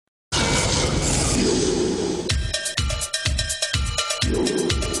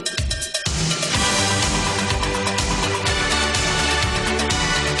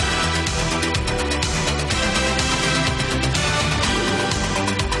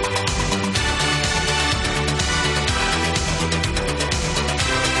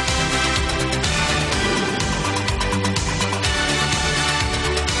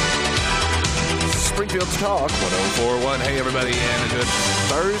Talk 1041. Hey, everybody, and a good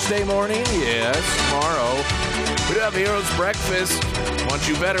Thursday morning. Yes, tomorrow we do have Heroes Breakfast. Once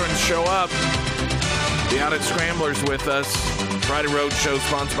you veterans show up, be out at Scramblers with us. Friday Road Show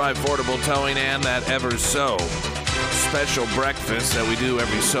sponsored by Affordable Towing and that ever so special breakfast that we do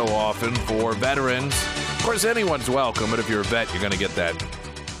every so often for veterans. Of course, anyone's welcome, but if you're a vet, you're going to get that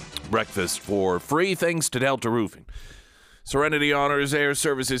breakfast for free, thanks to Delta Roofing. Serenity Honors, Air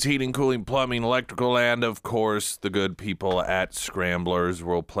Services, Heating, Cooling, Plumbing, Electrical, and, of course, the good people at Scramblers.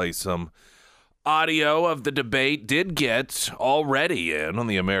 We'll play some audio of the debate. Did get already in on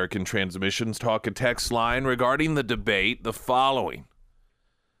the American Transmissions Talk and Text line regarding the debate the following.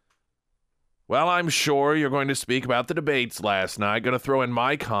 Well, I'm sure you're going to speak about the debates last night. Going to throw in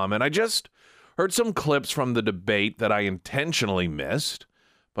my comment. I just heard some clips from the debate that I intentionally missed.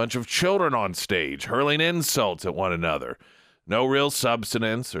 Bunch of children on stage hurling insults at one another. No real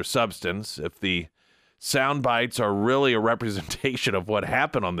substance. If the sound bites are really a representation of what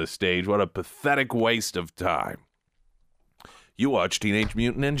happened on this stage, what a pathetic waste of time. You watched Teenage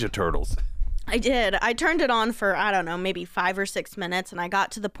Mutant Ninja Turtles. I did. I turned it on for, I don't know, maybe 5 or 6 minutes, and I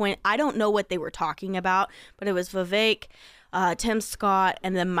got to the point, I don't know what they were talking about, but it was Vivek, Tim Scott,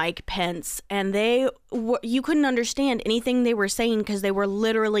 and then Mike Pence, and you couldn't understand anything they were saying because they were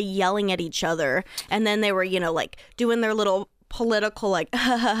literally yelling at each other, and then they were, like doing their little political, like,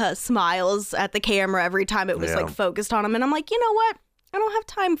 smiles at the camera every time it was, like, focused on them, and I'm like, you know what? I don't have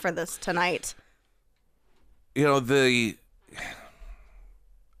time for this tonight. I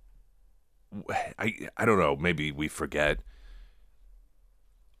don't know, maybe we forget.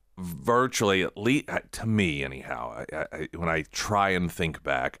 Virtually, at least to me anyhow, when I try and think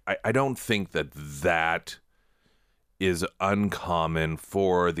back, I don't think that is uncommon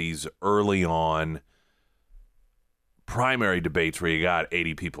for these early on primary debates where you got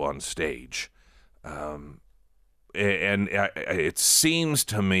 80 people on stage. And it seems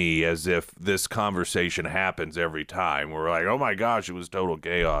to me as if this conversation happens every time. We're like, oh my gosh, it was total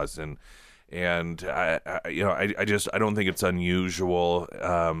chaos. And I don't think it's unusual.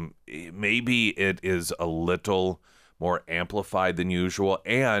 Maybe it is a little more amplified than usual.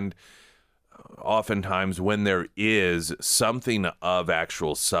 And oftentimes when there is something of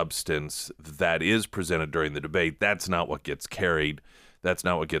actual substance that is presented during the debate, that's not what gets carried. That's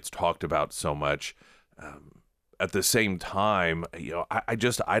not what gets talked about so much. At the same time,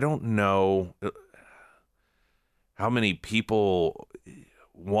 I don't know how many people,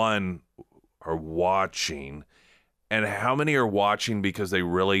 are watching, and how many are watching because they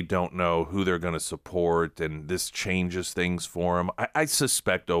really don't know who they're going to support, and this changes things for them. I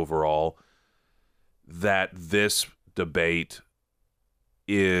suspect overall that this debate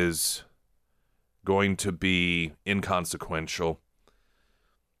is going to be inconsequential.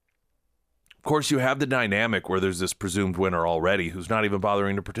 Of course, you have the dynamic where there's this presumed winner already who's not even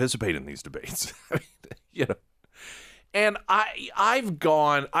bothering to participate in these debates. And I've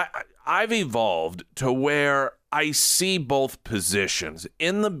evolved to where I see both positions.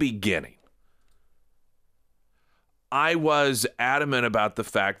 In the beginning, I was adamant about the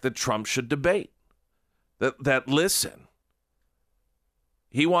fact that Trump should debate. That listen,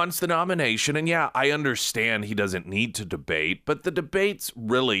 he wants the nomination, and yeah, I understand he doesn't need to debate, but the debates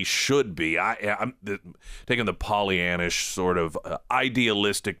really should be. I'm taking the Pollyannish sort of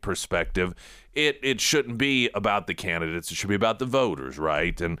idealistic perspective. It shouldn't be about the candidates. It should be about the voters,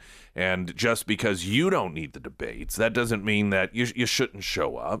 right? And just because you don't need the debates, that doesn't mean that you shouldn't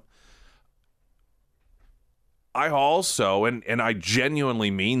show up. I also, and I genuinely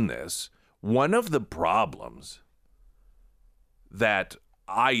mean this, one of the problems that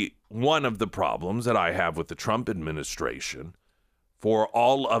I have with the Trump administration, for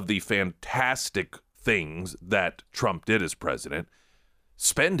all of the fantastic things that Trump did as president,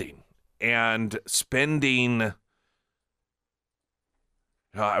 spending. I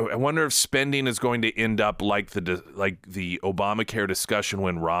wonder if spending is going to end up like the Obamacare discussion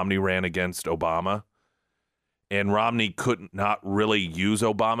when Romney ran against Obama, and Romney could not really use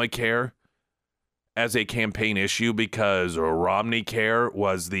Obamacare as a campaign issue because Romney Care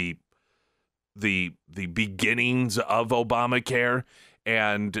was the beginnings of Obamacare,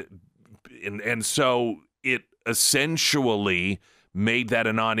 and so it essentially made that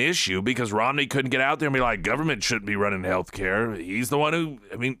a non-issue because Romney couldn't get out there and be like, government shouldn't be running health care. He's the one who,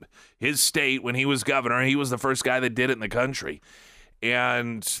 his state, when he was governor, he was the first guy that did it in the country.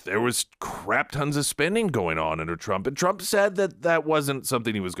 And there was crap tons of spending going on under Trump. And Trump said that wasn't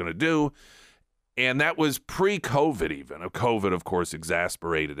something he was going to do. And that was pre-COVID even. COVID, of course,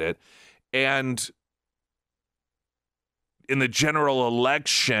 exasperated it. And in the general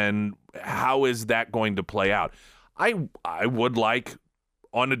election, how is that going to play out? I would like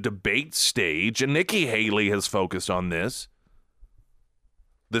on a debate stage, and Nikki Haley has focused on this,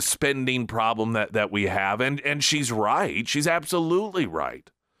 the spending problem that we have, and she's right. She's absolutely right.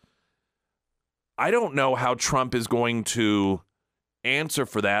 I don't know how Trump is going to answer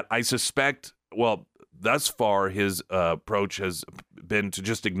for that. I suspect, well, thus far his approach has been to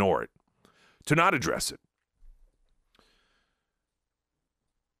just ignore it, to not address it.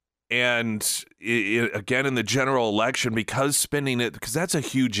 And again, in the general election, because that's a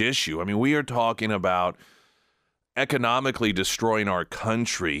huge issue. I mean, we are talking about economically destroying our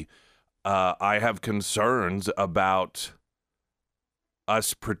country. I have concerns about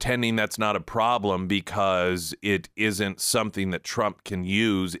us pretending that's not a problem because it isn't something that Trump can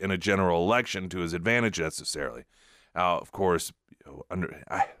use in a general election to his advantage necessarily. Now, of course,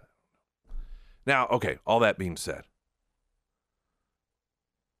 okay, all that being said,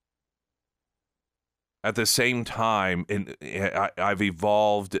 at the same time, I've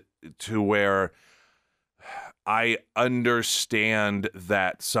evolved to where I understand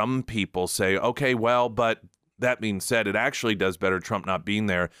that some people say, okay, well, but that being said, it actually does better Trump not being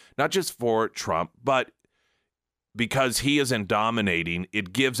there, not just for Trump, but because he isn't dominating,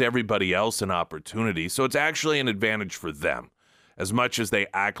 it gives everybody else an opportunity. So it's actually an advantage for them. As much as they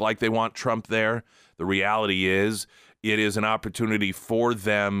act like they want Trump there, the reality is it is an opportunity for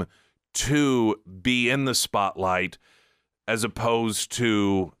them to be in the spotlight as opposed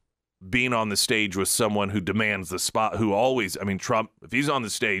to being on the stage with someone who demands the spot, who always, I mean, Trump, if he's on the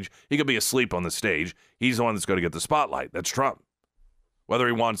stage, he could be asleep on the stage. He's the one that's going to get the spotlight. That's Trump. Whether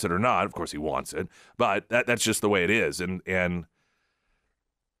he wants it or not, of course he wants it, but that's just the way it is. And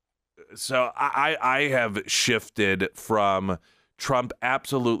so I have shifted from Trump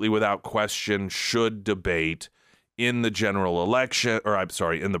absolutely without question should debate in the general election, or I'm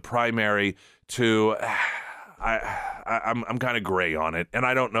sorry, in the primary, to I'm kind of gray on it, and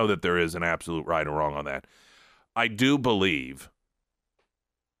I don't know that there is an absolute right or wrong on that. I do believe,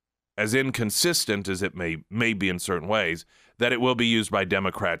 as inconsistent as it may be in certain ways, that it will be used by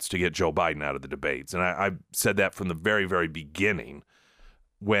Democrats to get Joe Biden out of the debates. And I said that from the very, very beginning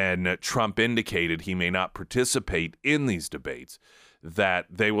when Trump indicated he may not participate in these debates, that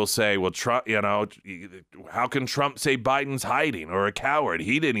they will say, well, Trump, how can Trump say Biden's hiding or a coward?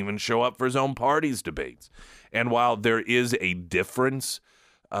 He didn't even show up for his own party's debates. And while there is a difference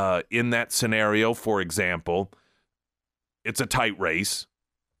in that scenario, for example, it's a tight race.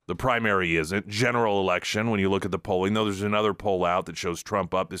 The primary isn't. General election, when you look at the polling, though, there's another poll out that shows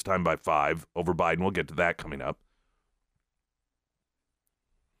Trump up this time by 5 over Biden. We'll get to that coming up.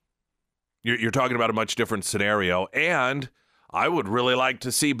 You're talking about a much different scenario, and I would really like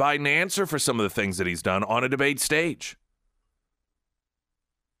to see Biden answer for some of the things that he's done on a debate stage.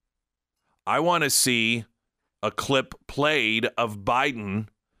 I want to see a clip played of Biden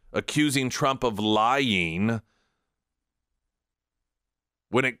accusing Trump of lying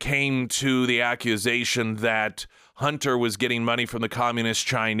when it came to the accusation that Hunter was getting money from the communist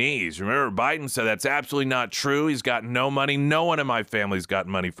Chinese. Remember, Biden said that's absolutely not true. He's got no money. No one in my family's got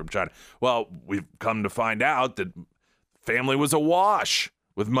money from China. Well, we've come to find out that family was awash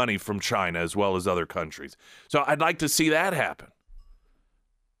with money from China as well as other countries. So I'd like to see that happen.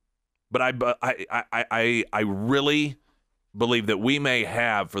 But I really believe that we may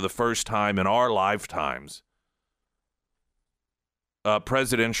have, for the first time in our lifetimes, a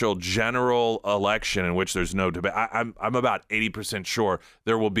presidential general election in which there's no debate. I'm about 80% sure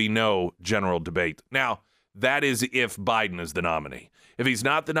there will be no general debate. Now, that is if Biden is the nominee. If he's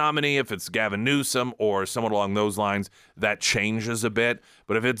not the nominee, if it's Gavin Newsom or someone along those lines, that changes a bit.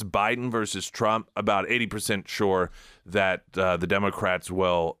 But if it's Biden versus Trump, about 80% sure that the Democrats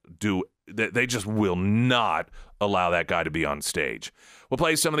will do, they just will not allow that guy to be on stage. We'll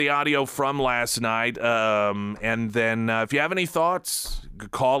play some of the audio from last night, and then if you have any thoughts,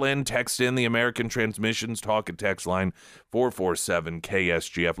 call in, text in the American Transmissions Talk and Text line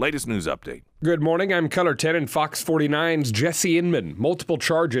 447-KSGF. Latest news update. Good morning. I'm Color 10 and Fox 49's Jesse Inman. Multiple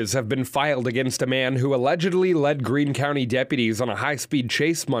charges have been filed against a man who allegedly led Greene County deputies on a high-speed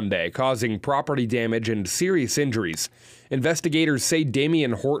chase Monday, causing property damage and serious injuries. Investigators say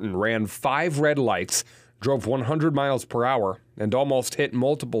Damian Horton ran 5 red lights, drove 100 miles per hour, and almost hit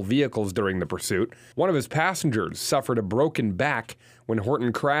multiple vehicles during the pursuit. One of his passengers suffered a broken back when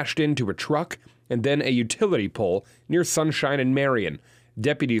Horton crashed into a truck and then a utility pole near Sunshine and Marion.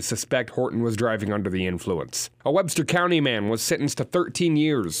 Deputies suspect Horton was driving under the influence. A Webster County man was sentenced to 13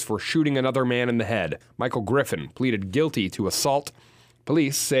 years for shooting another man in the head. Michael Griffin pleaded guilty to assault.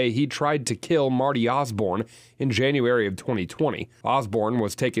 Police say he tried to kill Marty Osborne in January of 2020. Osborne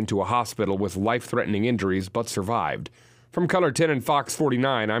was taken to a hospital with life-threatening injuries but survived. From Color 10 and Fox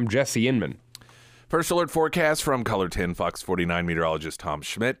 49, I'm Jesse Inman. First alert forecast from Color 10 Fox 49 meteorologist Tom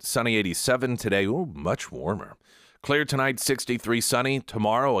Schmidt. Sunny 87 today. Ooh, much warmer. Clear tonight, 63 sunny.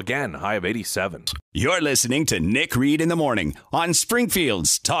 Tomorrow, again, high of 87. You're listening to Nick Reed in the Morning on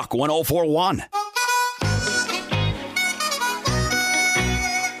Springfield's Talk 1041.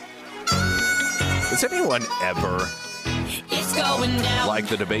 Does anyone ever like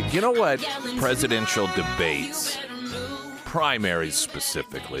the debate? You know what? Presidential debates, primaries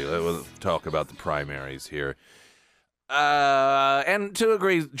specifically. We'll talk about the primaries here. And to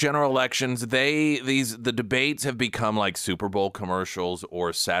agree, general elections, the debates have become like Super Bowl commercials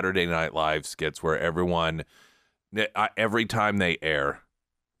or Saturday Night Live skits where everyone, every time they air,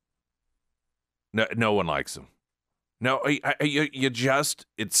 no one likes them. No, you just,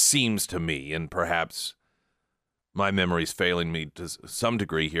 it seems to me, and perhaps my memory's failing me to some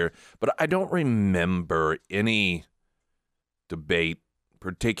degree here, but I don't remember any debate,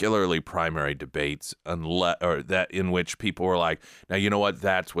 particularly primary debates, unless or that in which people were like, now you know what,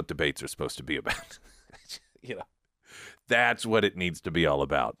 that's what debates are supposed to be about. That's what it needs to be all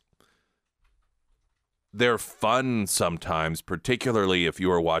about. They're fun sometimes, particularly if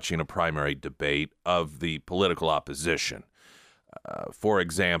you are watching a primary debate of the political opposition. For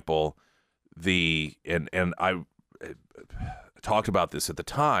example, and I talked about this at the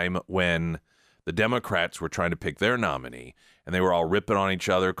time when the Democrats were trying to pick their nominee, and they were all ripping on each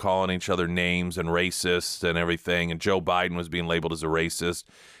other, calling each other names and racists and everything, and Joe Biden was being labeled as a racist.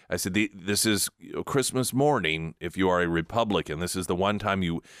 I said, this is Christmas morning if you are a Republican. This is the one time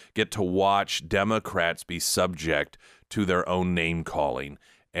you get to watch Democrats be subject to their own name-calling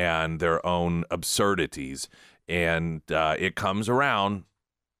and their own absurdities, and it comes around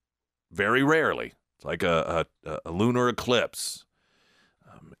very rarely. It's like a lunar eclipse.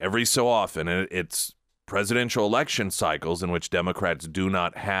 Every so often, it's presidential election cycles in which Democrats do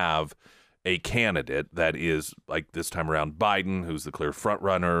not have a candidate that is, like this time around, Biden, who's the clear front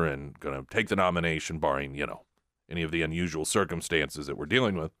runner and going to take the nomination, barring, any of the unusual circumstances that we're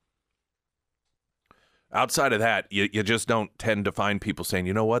dealing with. Outside of that, you just don't tend to find people saying,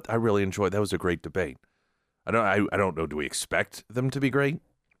 you know what, I really enjoyed, that was a great debate. I don't know, do we expect them to be great?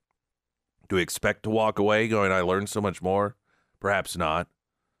 Do we expect to walk away going, I learned so much more? Perhaps not.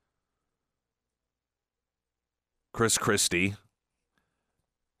 Chris Christie.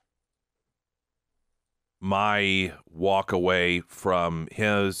 My walk away from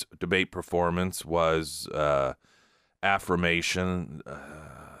his debate performance was affirmation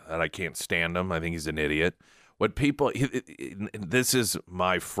that I can't stand him. I think he's an idiot. This is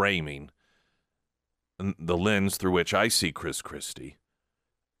my framing, the lens through which I see Chris Christie.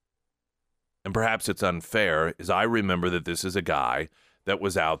 And perhaps it's unfair, is I remember that this is a guy that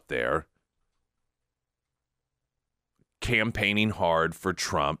was out there campaigning hard for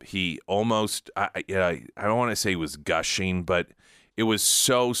Trump. He almost, I don't want to say he was gushing, but it was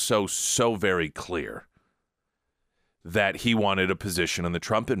so very clear that he wanted a position in the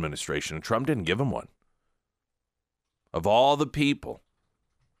Trump administration, and Trump didn't give him one. Of all the people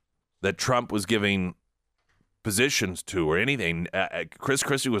that Trump was giving positions to or anything, Chris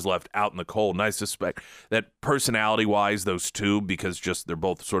Christie was left out in the cold, and I suspect that personality-wise, those two, because just they're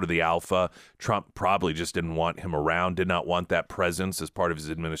both sort of the alpha, Trump probably just didn't want him around, did not want that presence as part of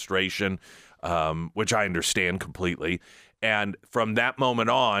his administration, which I understand completely. And from that moment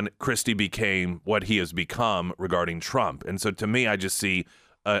on, Christie became what he has become regarding Trump. And so to me, I just see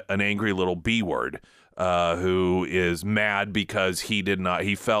an angry little B-word who is mad because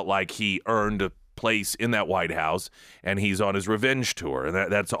he felt like he earned a place in that White House, and he's on his revenge tour.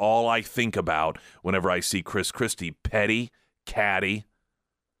 And that's all I think about whenever I see Chris Christie. Petty, catty.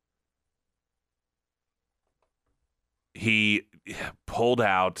 He pulled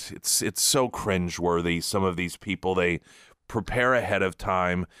out. It's so cringeworthy. Some of these people, they prepare ahead of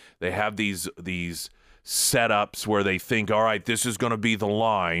time. They have these setups where they think, all right, this is going to be the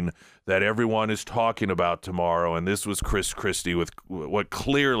line that everyone is talking about tomorrow, and this was Chris Christie with what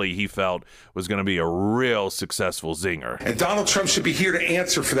clearly he felt was going to be a real successful zinger. And Donald Trump should be here to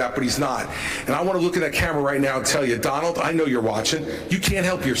answer for that, but he's not. And I want to look at that camera right now and tell you, Donald, I know you're watching. You can't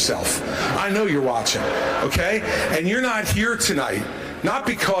help yourself. I know you're watching, okay? And you're not here tonight, not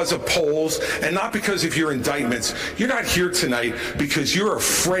because of polls and not because of your indictments. You're not here tonight because you're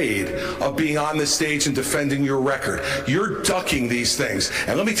afraid of being on this stage and defending your record. You're ducking these things.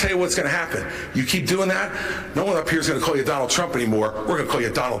 And let me tell you what's going to happen. You keep doing that, no one up here is going to call you Donald Trump anymore. We're going to call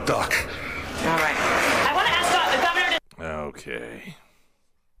you Donald Duck. All right. I want to ask the governor. Okay.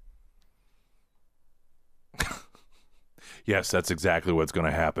 Yes, that's exactly what's going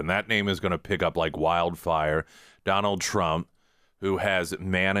to happen. That name is going to pick up like wildfire. Donald Trump, who has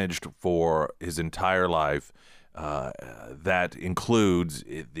managed for his entire life, that includes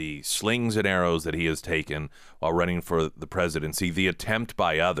the slings and arrows that he has taken while running for the presidency, the attempt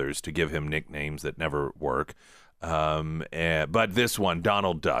by others to give him nicknames that never work. But this one,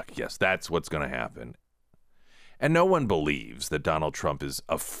 Donald Duck, yes, that's what's going to happen. And no one believes that Donald Trump is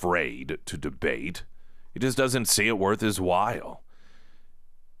afraid to debate. He just doesn't see it worth his while.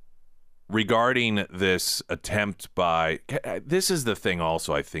 Regarding this attempt this is the thing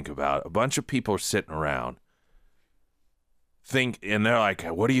also I think about. A bunch of people are sitting around, and they're like,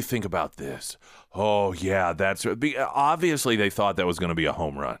 what do you think about this? Oh, yeah, that's... Obviously, they thought that was going to be a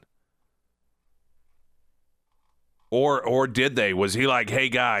home run. Or did they? Was he like, hey,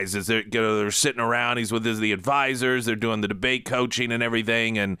 guys, they're sitting around, he's with the advisors, they're doing the debate coaching and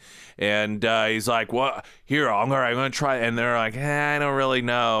everything, and he's like, what? Here, I'm going to try. And they're like, I don't really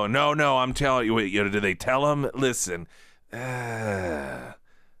know. No, I'm telling you. Did they tell him? Listen,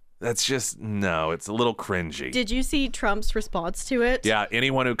 that's just, no, it's a little cringy. Did you see Trump's response to it? Yeah,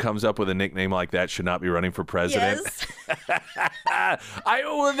 anyone who comes up with a nickname like that should not be running for president. Yes.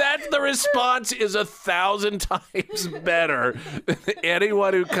 That's the response is 1,000 times better.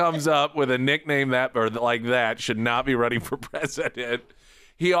 Anyone who comes up with a nickname like that should not be running for president.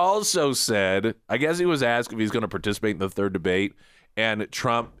 He also said, I guess he was asked if he's going to participate in the third debate. And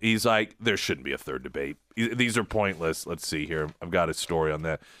Trump, he's like, there shouldn't be a third debate. These are pointless. Let's see here. I've got a story on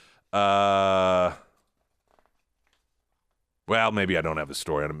that. Well, maybe I don't have a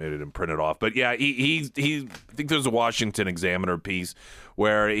story on it. Maybe I didn't print it off. But yeah, he I think there's a Washington Examiner piece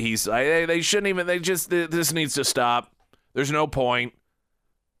where he's like, they shouldn't even, this needs to stop. There's no point.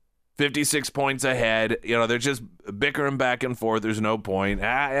 56 points ahead. They're just bickering back and forth. There's no point.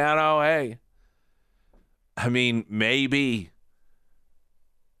 Hey. I mean, maybe.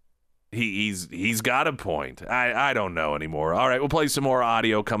 He's got a point. I don't know anymore. All right, we'll play some more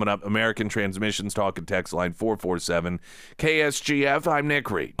audio coming up. American Transmissions talk and text line 447 KSGF. I'm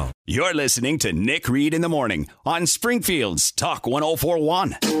Nick Reed. You're listening to Nick Reed in the Morning on Springfield's Talk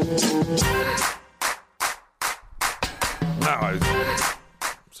 1041.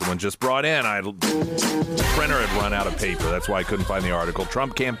 Someone just brought in. The printer had run out of paper. That's why I couldn't find the article.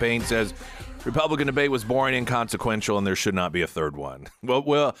 Trump campaign says Republican debate was boring, inconsequential, and there should not be a third one.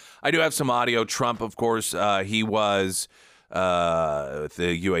 Well, I do have some audio. Trump, of course, he was with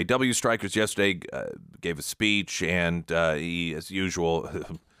the UAW strikers yesterday, gave a speech, and he, as usual,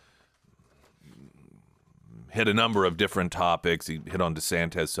 hit a number of different topics. He hit on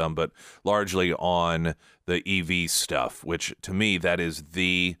DeSantis some, but largely on the EV stuff, which, to me, that is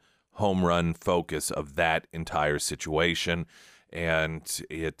the home run focus of that entire situation. And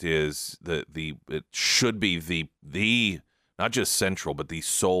it is it should be the not just central, but the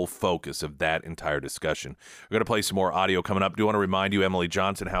sole focus of that entire discussion. We're going to play some more audio coming up. Do want to remind you, Emily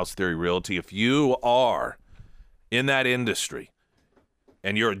Johnson, House Theory Realty, if you are in that industry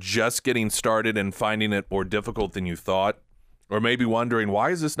and you're just getting started and finding it more difficult than you thought, or maybe wondering, why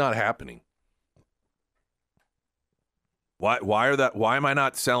is this not happening? Why am I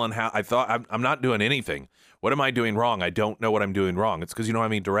not selling? I thought I'm not doing anything. What am I doing wrong? I don't know what I'm doing wrong. It's because you don't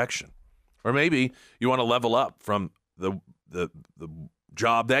have any direction. Or maybe you want to level up from the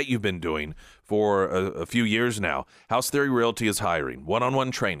job that you've been doing for a few years now. House Theory Realty is hiring.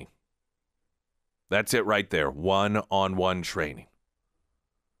 One-on-one training. That's it right there. One-on-one training.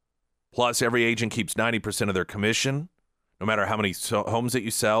 Plus, every agent keeps 90% of their commission, no matter how many homes that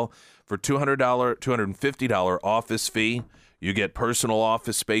you sell. For $200, $250 office fee, you get personal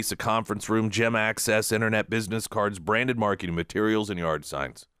office space, a conference room, gym access, internet business cards, branded marketing materials, and yard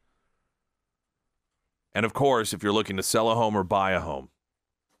signs. And of course, if you're looking to sell a home or buy a home,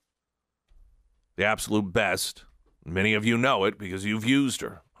 the absolute best, many of you know it because you've used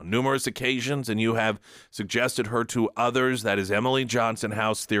her on numerous occasions and you have suggested her to others, that is Emily Johnson,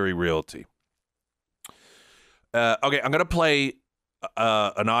 House Theory Realty. Okay, I'm going to play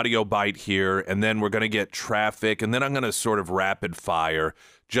an audio bite here, and then we're going to get traffic, and then I'm going to sort of rapid fire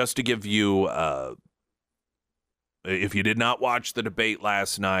just to give you, if you did not watch the debate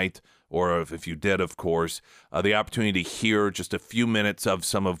last night, or if you did, of course, the opportunity to hear just a few minutes of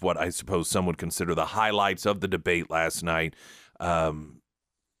some of what I suppose some would consider the highlights of the debate last night. Dana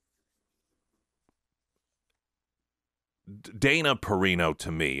Perino,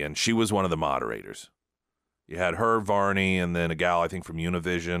 to me, and she was one of the moderators. You had her, Varney, and then a gal, I think, from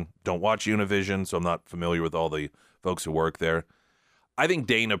Univision. Don't watch Univision, so I'm not familiar with all the folks who work there. I think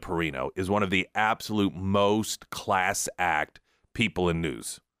Dana Perino is one of the absolute most class act people in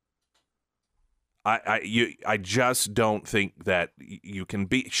news. I just don't think that you can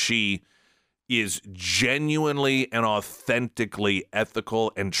be. She is genuinely and authentically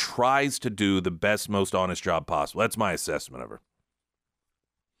ethical and tries to do the best, most honest job possible. That's my assessment of her.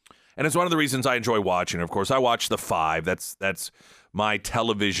 And it's one of the reasons I enjoy watching her. Of course, I watch The Five. That's my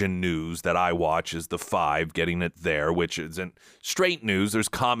television news that I watch is The Five, getting it there, which isn't straight news. There's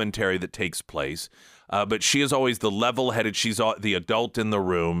commentary that takes place. But she is always the level-headed. She's the adult in the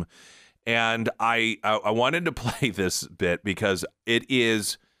room. And I wanted to play this bit because it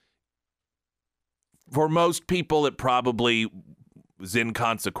is, for most people, it probably was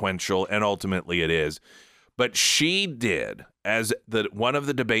inconsequential, and ultimately it is. But she did, as one of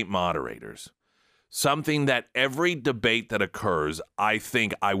the debate moderators, something that every debate that occurs, I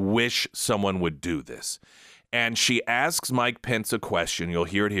wish someone would do this. And she asks Mike Pence a question. You'll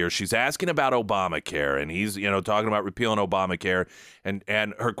hear it here. She's asking about Obamacare, and he's, talking about repealing Obamacare. And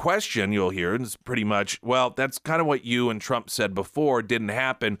her question, you'll hear, is pretty much, well, that's kind of what you and Trump said before. Didn't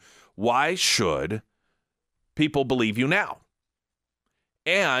happen. Why should people believe you now?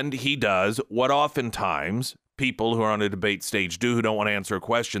 And he does what oftentimes people who are on a debate stage do, who don't want to answer a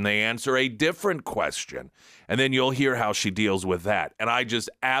question. They answer a different question. And then you'll hear how she deals with that. And I just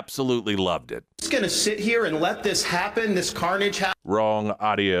absolutely loved it. Just going to sit here and let this happen, this carnage happen? Wrong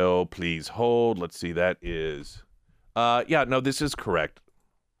audio. Please hold. Let's see. That is. This is correct.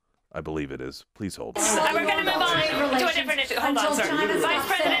 I believe it is. Please hold. We're going to move on to a different issue. Hold on, sir. Vice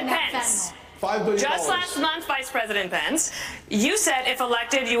President Pence. $5 billion. Just last month, Vice President Pence, you said if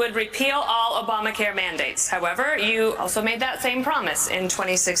elected, you would repeal all Obamacare mandates. However, you also made that same promise in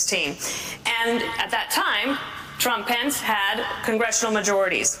 2016. And at that time, Trump-Pence had congressional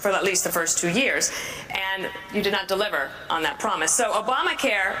majorities for at least the first 2 years, and you did not deliver on that promise. So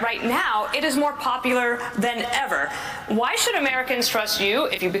Obamacare, right now, it is more popular than ever. Why should Americans trust you,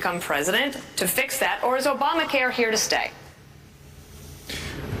 if you become president, to fix that, or is Obamacare here to stay?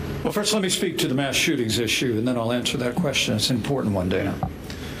 Well, first, let me speak to the mass shootings issue, and then I'll answer that question. It's an important one, Dana.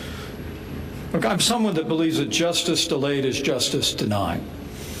 Look, I'm someone that believes that justice delayed is justice denied.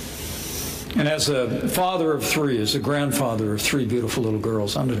 And as a father of three, as a grandfather of three beautiful little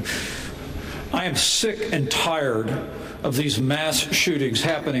girls, I am sick and tired of these mass shootings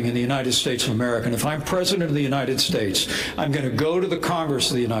happening in the United States of America. And if I'm president of the United States, I'm going to go to the Congress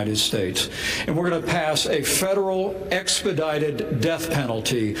of the United States, and we're going to pass a federal expedited death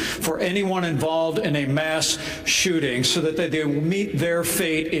penalty for anyone involved in a mass shooting so that they will meet their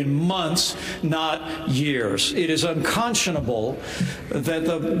fate in months, not years. It is unconscionable that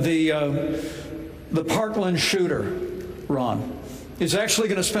the Parkland shooter, Ron, is actually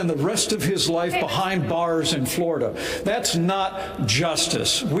going to spend the rest of his life behind bars in Florida. That's not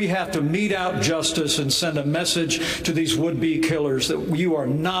justice. We have to mete out justice and send a message to these would-be killers that you are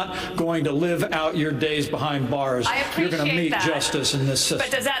not going to live out your days behind bars. You're going to meet justice in this system.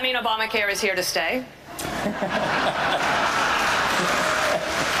 But does that mean Obamacare is here to stay?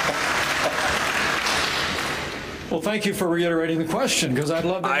 Well, thank you for reiterating the question, because I'd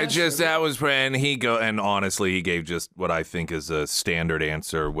love to answer. And honestly, he gave just what I think is a standard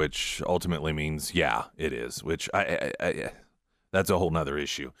answer, which ultimately means, yeah, it is, which that's a whole nother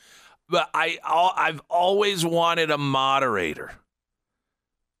issue. But I've always wanted a moderator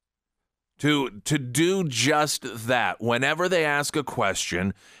to do just that. Whenever they ask a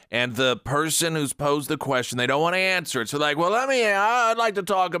question and the person who's posed the question, they don't want to answer it. So like, well, I'd like to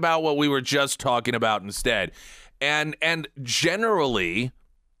talk about what we were just talking about instead. And generally,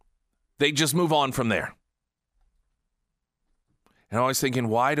 they just move on from there. And I was thinking,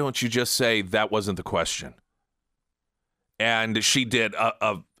 why don't you just say that wasn't the question? And she did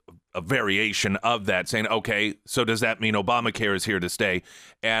a variation of that, saying, okay, so does that mean Obamacare is here to stay?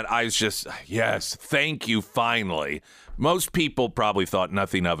 And I was just, yes, thank you, finally. Most people probably thought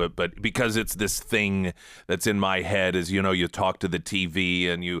nothing of it, but because it's this thing that's in my head, as you talk to the TV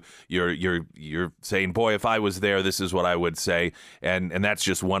and you're saying, boy, if I was there, this is what I would say, and that's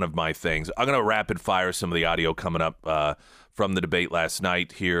just one of my things. I'm going to rapid fire some of the audio coming up from the debate last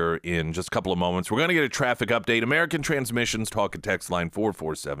night here in just a couple of moments. We're going to get a traffic update. American Transmissions talk and text line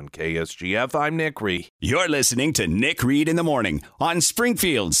 447-KSGF. I'm Nick Reed. You're listening to Nick Reed in the Morning on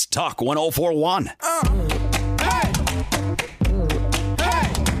Springfield's Talk 1041.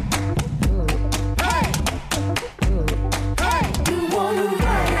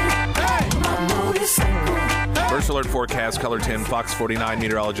 First alert forecast, color 10, Fox 49,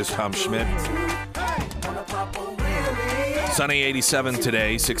 meteorologist Tom Schmidt. Sunny 87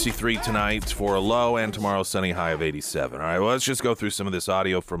 today, 63 tonight for a low, and tomorrow sunny high of 87. All right, well, let's just go through some of this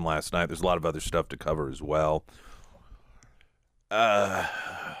audio from last night. There's a lot of other stuff to cover as well.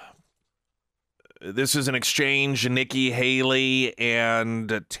 This is an exchange, Nikki Haley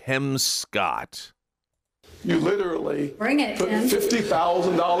and Tim Scott. You literally put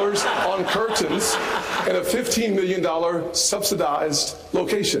 $50,000 on curtains in a $15 million subsidized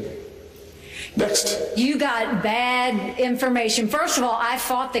location. Next. You got bad information. First of all, I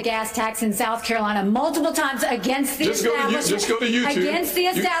fought the gas tax in South Carolina multiple times against the establishment. Just go to YouTube. Against the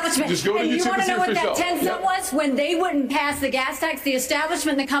establishment. Just go to and YouTube you want to know what that 10 cent was? When they wouldn't pass the gas tax, the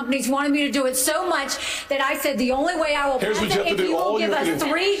establishment and the companies wanted me to do it so much that I said the only way I will pass it if you will give us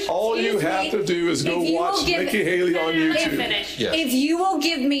three. All you have to do is go watch Nikki Haley on YouTube. If you will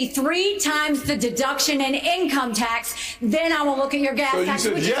give me 3 times the deduction in income tax, then I will look at your gas tax,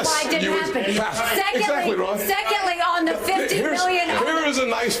 which is why it didn't happen. Secondly, on the $50 million. Here is a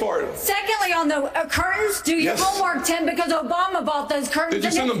nice part. Secondly, on the curtains, do your homework, Tim, because Obama bought those curtains. Did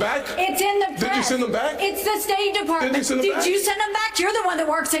you send them back? It's in the press. Did you send them back? It's the State Department. Did you send them back? Did you send them back? You're the one that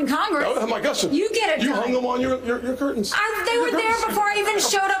works in Congress. Oh my gosh. You get it. You hung them on your curtains. They were there before I even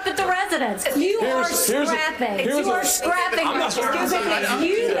showed up at the residence. You are scrapping. You are scrapping. All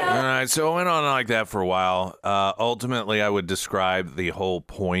right, so it went on like that for a while. Ultimately, I would describe the whole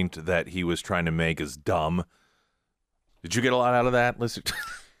point that he was trying to make as dumb. Did you get a lot out of that? Listen.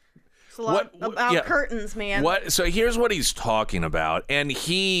 It's a lot about curtains, man. So here's what he's talking about. And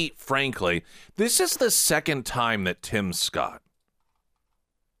he, frankly, this is the second time that Tim Scott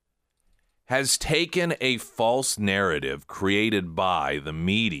has taken a false narrative created by the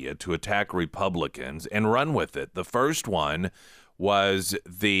media to attack Republicans and run with it. The first one was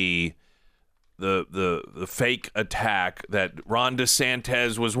the fake attack that Ron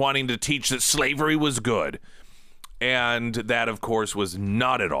DeSantis was wanting to teach that slavery was good. And that, of course, was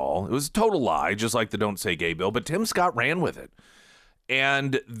not at all. It was a total lie, just like the Don't Say Gay bill. But Tim Scott ran with it.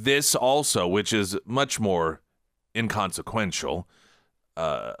 And this also, which is much more inconsequential.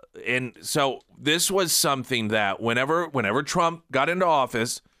 And so this was something that whenever Trump got into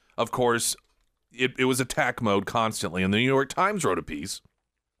office, of course, it was attack mode constantly. And the New York Times wrote a piece.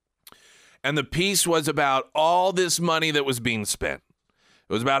 And the piece was about all this money that was being spent.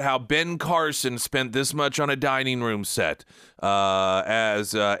 It was about how Ben Carson spent this much on a dining room set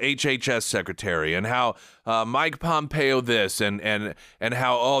as HHS secretary, and how Mike Pompeo this, and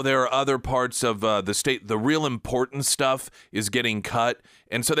how there are other parts of the state. The real important stuff is getting cut,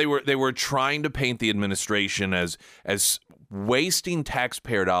 and so they were trying to paint the administration as wasting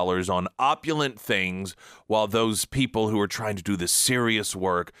taxpayer dollars on opulent things while those people who are trying to do the serious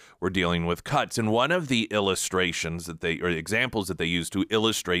work were dealing with cuts. And one of the illustrations or examples that they used to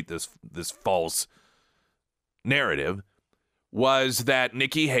illustrate this false narrative was that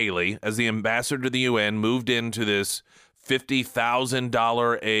Nikki Haley, as the ambassador to the UN, moved into this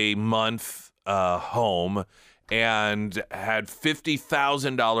 $50,000 a month home and had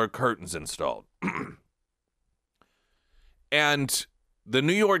 $50,000 curtains installed. And the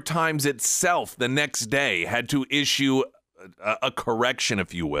New York Times itself the next day had to issue a correction,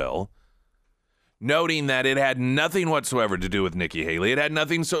 if you will, noting that it had nothing whatsoever to do with Nikki Haley. It had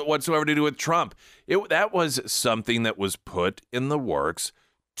nothing whatsoever to do with Trump. That was something that was put in the works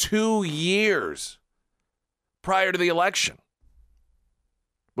 2 years prior to the election,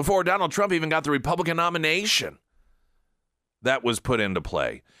 before Donald Trump even got the Republican nomination. That was put into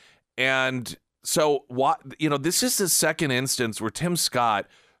play. And so, this is the second instance where Tim Scott,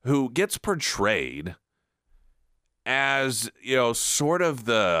 who gets portrayed as, sort of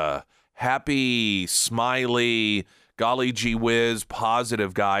the happy, smiley, golly gee whiz,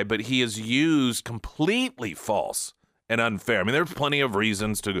 positive guy, but he is used completely false and unfair. I mean, there's plenty of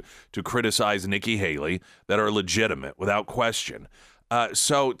reasons to criticize Nikki Haley that are legitimate, without question.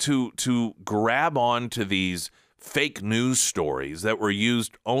 So to grab onto these fake news stories that were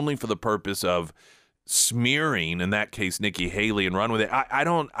used only for the purpose of smearing, in that case, Nikki Haley, and run with it.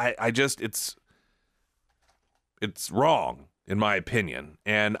 It's wrong, in my opinion.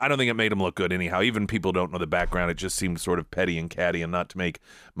 And I don't think it made him look good anyhow. Even people don't know the background. It just seemed sort of petty and catty and not to make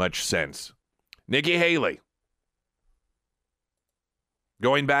much sense. Nikki Haley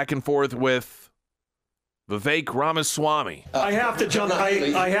going back and forth with Vivek Ramaswamy. I have to jump.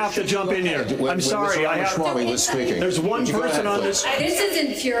 I have to jump in here. I'm sorry. There's one person on this. This is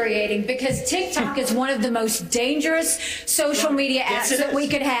infuriating because TikTok is one of the most dangerous social media apps that we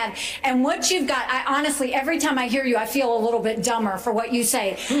could have. And what you've got, I honestly, every time I hear you, I feel a little bit dumber for what you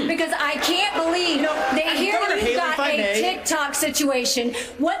say, because I can't believe you've got a TikTok situation.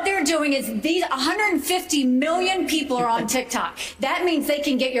 What they're doing is these 150 million people are on TikTok. That means they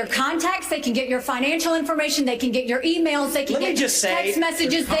can get your contacts, they can get your financial information. information. They can get your emails. They can get text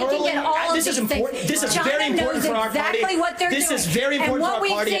messages. They can get all of these things. This is China very important knows for our party. exactly what they're doing. This is very important for our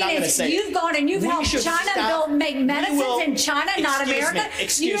party, and I'm going to say you've gone and you've helped China make medicines in China, not America.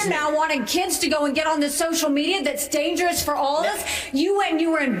 You're now wanting kids to go and get on the social media that's dangerous for all of us. When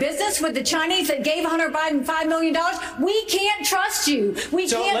you were in business with the Chinese that gave Hunter Biden $5 million, we can't trust you. We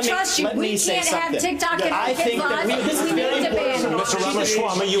can't trust you. We can't have TikTok and kids lives. We need to ban it. Mr.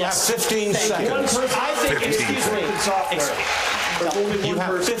 Ramaswamy, you have 15 seconds. I think, excuse me. You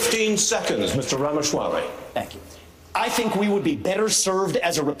have 15 seconds, Mr. Ramaswamy. Thank you. I think we would be better served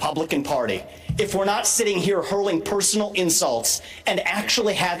as a Republican Party if we're not sitting here hurling personal insults and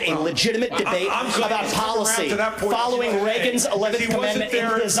actually have a legitimate debate about policy following Reagan's 11th Commandment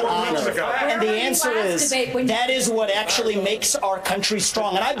in his honor. And the answer is that is what actually makes our country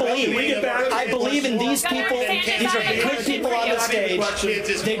strong. And I believe in these people. These are good people on the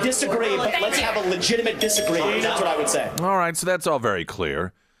stage. They disagree, but let's have a legitimate disagreement. That's what I would say. All right, so that's all very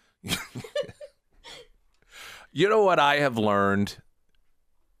clear. You know what I have learned?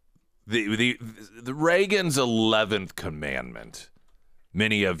 The Reagan's 11th commandment,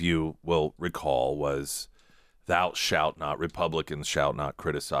 many of you will recall, was thou shalt not, Republicans shalt not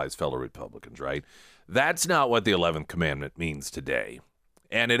criticize fellow Republicans, right? That's not what the 11th commandment means today,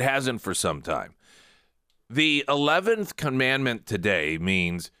 and it hasn't for some time. The 11th commandment today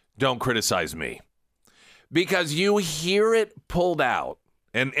means don't criticize me, because you hear it pulled out,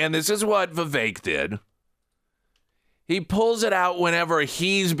 and this is what Vivek did. He pulls it out whenever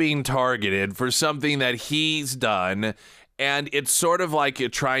he's being targeted for something that he's done, and it's sort of like you're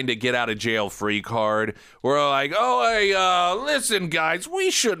trying to get out of jail free card. We're like, oh, hey, listen, guys,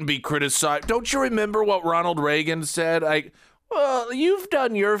 we shouldn't be criticized. Don't you remember what Ronald Reagan said? Well, you've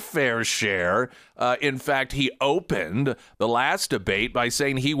done your fair share. In fact, he opened the last debate by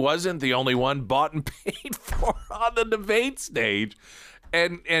saying he wasn't the only one bought and paid for on the debate stage.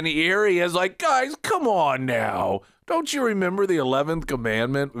 And here he is like, guys, come on now. Don't you remember the 11th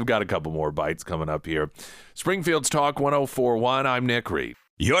commandment? We've got a couple more bites coming up here. Springfield's Talk 104.1. I'm Nick Reed.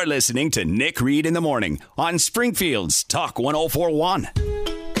 You're listening to Nick Reed in the Morning on Springfield's Talk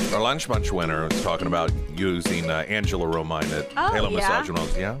 104.1. Our Lunch Bunch winner was talking about using Angela Romine at Halo Massage.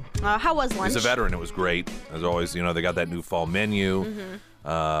 Yeah. How was lunch? He's a veteran. It was great. As always, they got that new fall menu. Mm-hmm.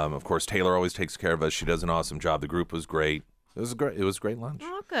 Of course, Taylor always takes care of us. She does an awesome job. The group was great. It was great lunch.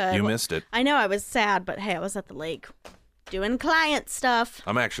 Oh, good. You missed it. I know. I was sad, but hey, I was at the lake doing client stuff.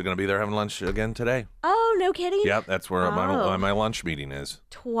 I'm actually going to be there having lunch again today. Oh, no kidding? Yep, that's where my lunch meeting is.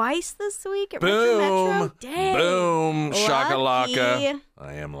 Twice this week at Boom. Metro? Dang. Boom. Lucky. Shakalaka.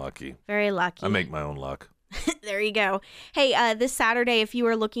 I am lucky. Very lucky. I make my own luck. There you go. Hey, this Saturday, if you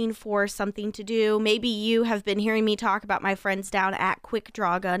are looking for something to do, maybe you have been hearing me talk about my friends down at Quick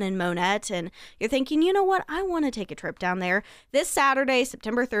Draw Gun in Monette, and you're thinking, you know what, I want to take a trip down there. This Saturday,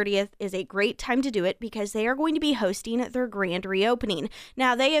 September 30th, is a great time to do it because they are going to be hosting their grand reopening.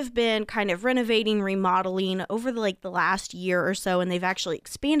 Now, they have been kind of renovating, remodeling over the last year or so, and they've actually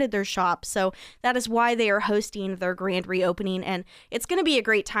expanded their shop, so that is why they are hosting their grand reopening, and it's going to be a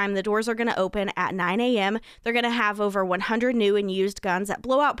great time. The doors are going to open at 9 a.m. They're going to have over 100 new and used guns at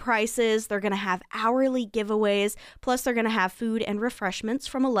blowout prices. They're going to have hourly giveaways. Plus, they're going to have food and refreshments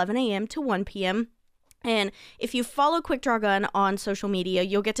from 11 a.m. to 1 p.m. And if you follow Quick Draw Gun on social media,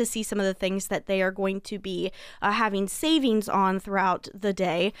 you'll get to see some of the things that they are going to be having savings on throughout the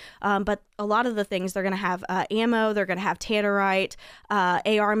day. But a lot of the things, they're going to have ammo, they're going to have Tannerite,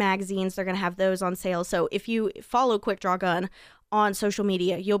 AR magazines, they're going to have those on sale. So if you follow Quick Draw Gun on social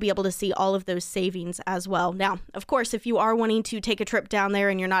media, you'll be able to see all of those savings as well. Now, of course, if you are wanting to take a trip down there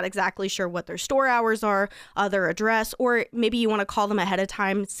and you're not exactly sure what their store hours are, their address, or maybe you want to call them ahead of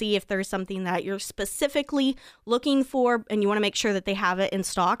time, see if there's something that you're specifically looking for and you want to make sure that they have it in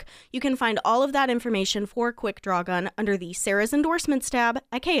stock, you can find all of that information for Quick Draw Gun under the Sarah's Endorsements tab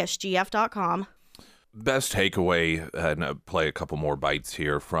at ksgf.com. Best takeaway, and play a couple more bites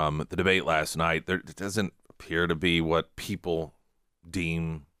here from the debate last night. There doesn't appear to be what people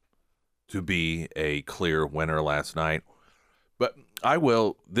deem to be a clear winner last night. But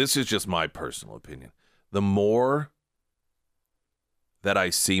this is just my personal opinion. The more that I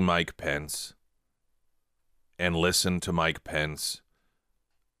see Mike Pence and listen to Mike Pence,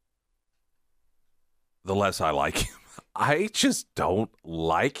 the less I like him. I just don't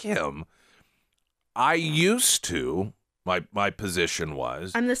like him. I used to. My position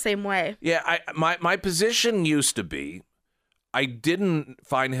was. I'm the same way. Yeah, my position used to be, I didn't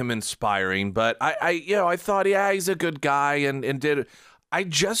find him inspiring, but I thought, yeah, he's a good guy and did. I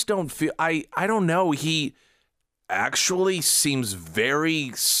just don't feel. I don't know. He actually seems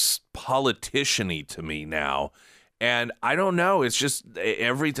very politician-y to me now. And I don't know. It's just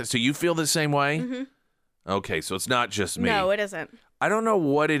so you feel the same way? Mm-hmm. Okay, so it's not just me. No, it isn't. I don't know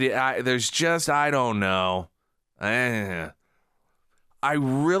what it is. I don't know. I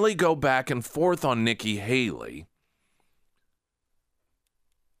really go back and forth on Nikki Haley.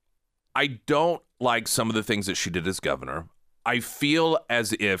 I don't like some of the things that she did as governor. I feel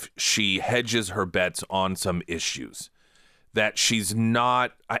as if she hedges her bets on some issues. That she's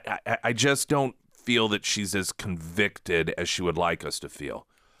not, I just don't feel that she's as convicted as she would like us to feel.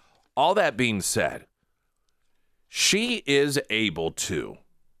 All that being said, she is able to,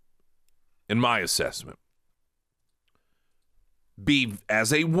 in my assessment, be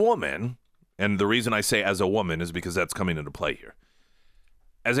as a woman, and the reason I say as a woman is because that's coming into play here.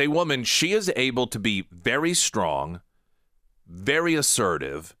 As a woman, she is able to be very strong, very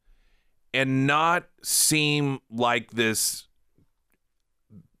assertive, and not seem like this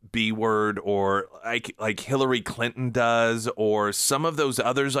B word or like Hillary Clinton does, or some of those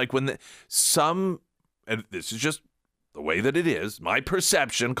others. Like when and this is just the way that it is, my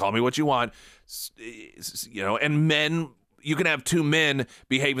perception, call me what you want, and men, you can have two men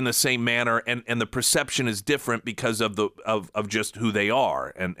behave in the same manner, and the perception is different because of of just who they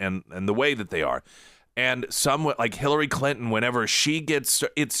are and the way that they are. And some, like Hillary Clinton, whenever she gets,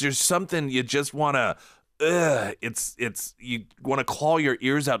 it's just something you just want to, you want to claw your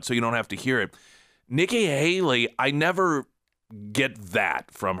ears out so you don't have to hear it. Nikki Haley, I never get that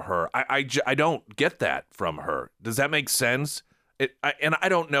from her. I don't get that from her. Does that make sense? And I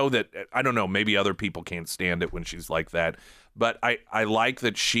don't know, maybe other people can't stand it when she's like that, but I like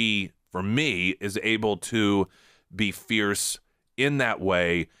that she, for me, is able to be fierce in that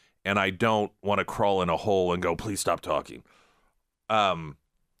way, and I don't want to crawl in a hole and go, please stop talking.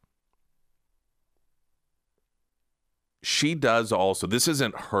 She does also, this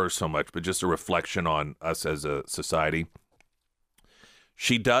isn't her so much, but just a reflection on us as a society.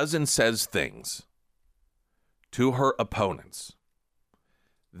 She does and says things to her opponents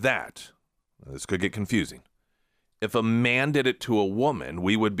that, this could get confusing, if a man did it to a woman,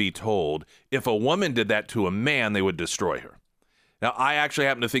 we would be told, if a woman did that to a man, they would destroy her. Now, I actually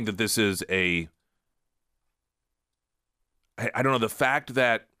happen to think that this is I don't know, the fact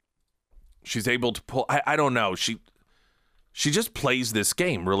that she's able to pull, I don't know, she just plays this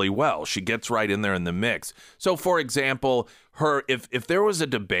game really well. She gets right in there in the mix. So, for example, if there was a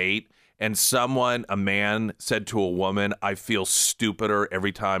debate and a man said to a woman, I feel stupider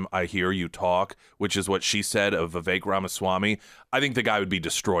every time I hear you talk, which is what she said of Vivek Ramaswamy, I think the guy would be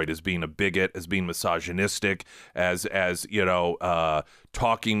destroyed as being a bigot, as being misogynistic, as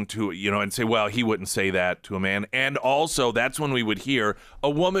talking to, and say, well, he wouldn't say that to a man. And also, that's when we would hear a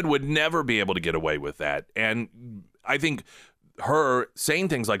woman would never be able to get away with that. And I think her saying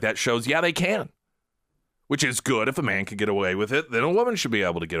things like that shows, yeah, they can. Which is good. If a man can get away with it, then a woman should be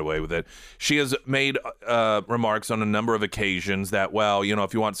able to get away with it. She has made remarks on a number of occasions that, well,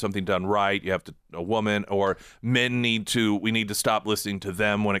 if you want something done right, you have to, a woman or men we need to stop listening to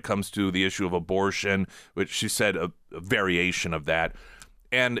them when it comes to the issue of abortion, which she said a variation of that.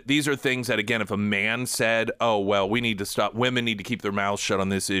 And these are things that, again, if a man said, oh, well, we need to stop, women need to keep their mouths shut on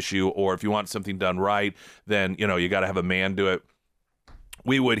this issue, or if you want something done right, then, you got to have a man do it.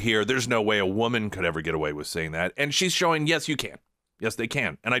 We would hear, there's no way a woman could ever get away with saying that. And she's showing, yes, you can. Yes, they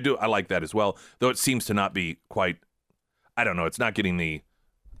can. And I like that as well, though it seems to not be quite, I don't know, it's not getting the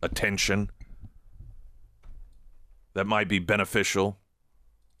attention that might be beneficial.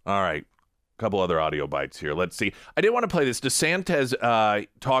 All right. Couple other audio bites here. Let's see. I did want to play this. DeSantis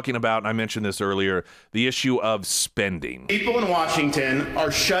talking about, and I mentioned this earlier, the issue of spending. People in Washington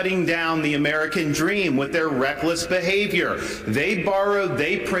are shutting down the American dream with their reckless behavior. They borrowed,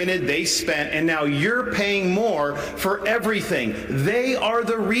 they printed, they spent, and now you're paying more for everything. They are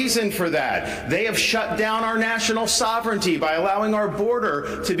the reason for that. They have shut down our national sovereignty by allowing our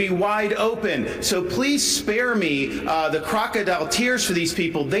border to be wide open. So please spare me the crocodile tears for these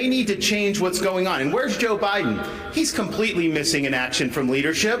people. They need to change what's going on. And where's Joe Biden? He's completely missing in action from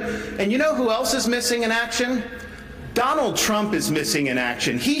leadership. And you know who else is missing in action? Donald Trump is missing in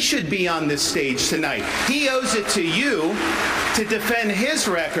action. He should be on this stage tonight. He owes it to you to defend his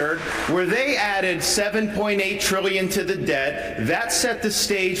record where they added $7.8 trillion to the debt. That set the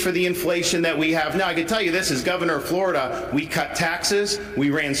stage for the inflation that we have now. I can tell you this, as governor of Florida, we cut taxes, we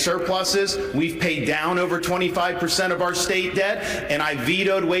ran surpluses, we've paid down over 25% of our state debt, and I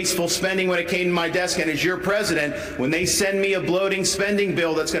vetoed wasteful spending when it came to my desk. And as your president, when they send me a bloating spending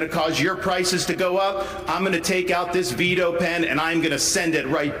bill that's going to cause your prices to go up, I'm going to take out this veto pen and I'm going to send it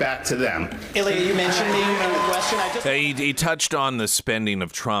right back to them. Ilya, you mentioned the question. He touched touched on the spending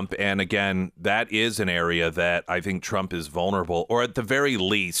of Trump, and again, that is an area that I think Trump is vulnerable, or at the very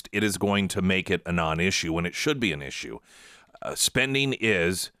least, it is going to make it a non-issue when it should be an issue. Spending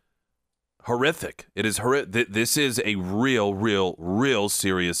is horrific. It is This is a real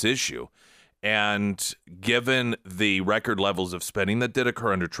serious issue. And given the record levels of spending that did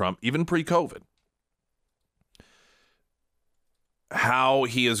occur under Trump, even pre-COVID, how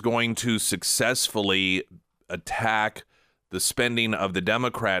he is going to successfully attack the spending of the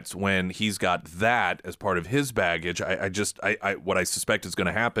Democrats when he's got that as part of his baggage, what I suspect is going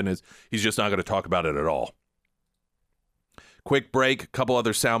to happen is he's just not going to talk about it at all. Quick break, a couple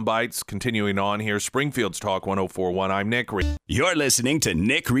other sound bites. Continuing on here, Springfield's Talk 104.1. I'm Nick Reed. You're listening to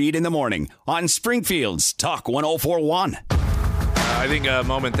Nick Reed in the Morning on Springfield's Talk 104.1. I think a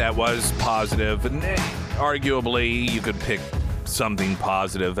moment that was positive, and arguably you could pick something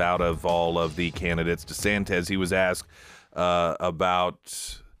positive out of all of the candidates. DeSantis, he was asked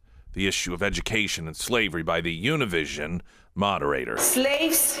about the issue of education and slavery by the Univision moderator.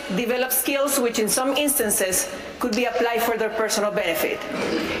 Slaves develop skills which in some instances could be applied for their personal benefit.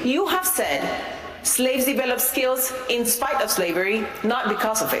 You have said slaves develop skills in spite of slavery, not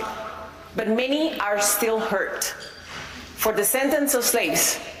because of it. But many are still hurt. For descendants of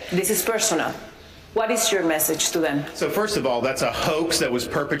slaves, this is personal. What is your message to them? So first of all, that's a hoax that was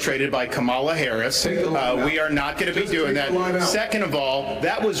perpetrated by Kamala Harris. We are not going to be doing that. Second of all,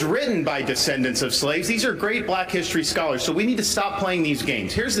 that was written by descendants of slaves. These are great Black history scholars, so we need to stop playing these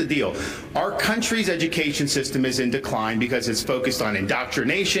games. Here's the deal. Our country's education system is in decline because it's focused on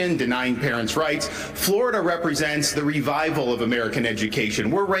indoctrination, denying parents' rights. Florida represents the revival of American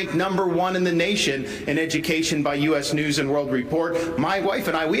education. We're ranked #1 in the nation in education by U.S. News and World Report. My wife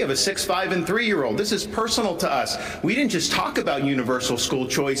and I, we have a 6, 5, and 3-year-old. This is personal to us. We didn't just talk about universal school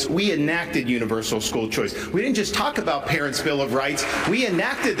choice. We enacted universal school choice. We didn't just talk about Parents' Bill of Rights. We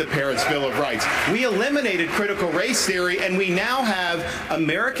enacted the Parents' Bill of Rights. We eliminated critical race theory, and we now have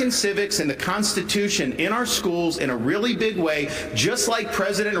American civics and the Constitution in our schools in a really big way, just like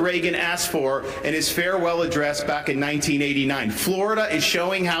President Reagan asked for in his farewell address back in 1989. Florida is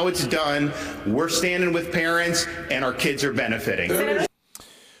showing how it's done. We're standing with parents, and our kids are benefiting.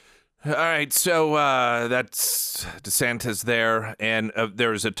 All right, so that's DeSantis there, and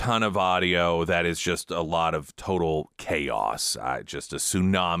there's a ton of audio that is just a lot of total chaos, just a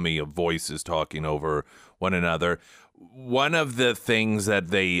tsunami of voices talking over one another. One of the things that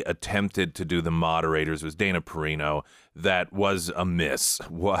they attempted to do, the moderators, was Dana Perino, that was amiss,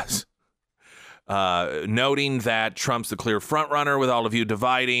 was noting that Trump's the clear frontrunner, with all of you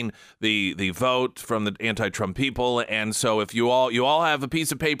dividing the vote from the anti-Trump people. And so if you all have a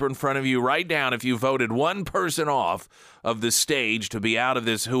piece of paper in front of you, write down if you voted one person off of the stage to be out of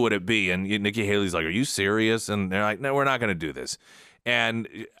this, who would it be? And Nikki Haley's like, are you serious? And they're like, no, we're not going to do this.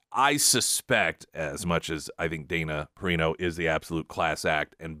 And I suspect, as much as I think Dana Perino is the absolute class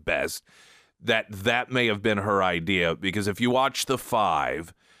act and best, that may have been her idea, because if you watch The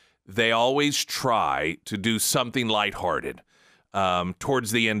Five, they always try to do something lighthearted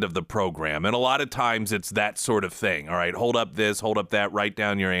towards the end of the program. And a lot of times it's that sort of thing. All right, hold up this, hold up that, write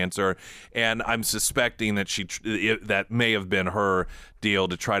down your answer. And I'm suspecting that that may have been her deal,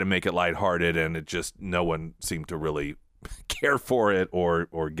 to try to make it lighthearted, and it just, no one seemed to really care for it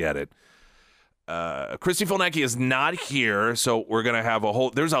or get it. Christy Fulnecki is not here, so we're going to have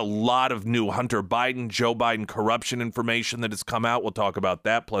there's a lot of new Hunter Biden, Joe Biden corruption information that has come out. We'll talk about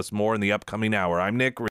that plus more in the upcoming hour. I'm Nick Reed.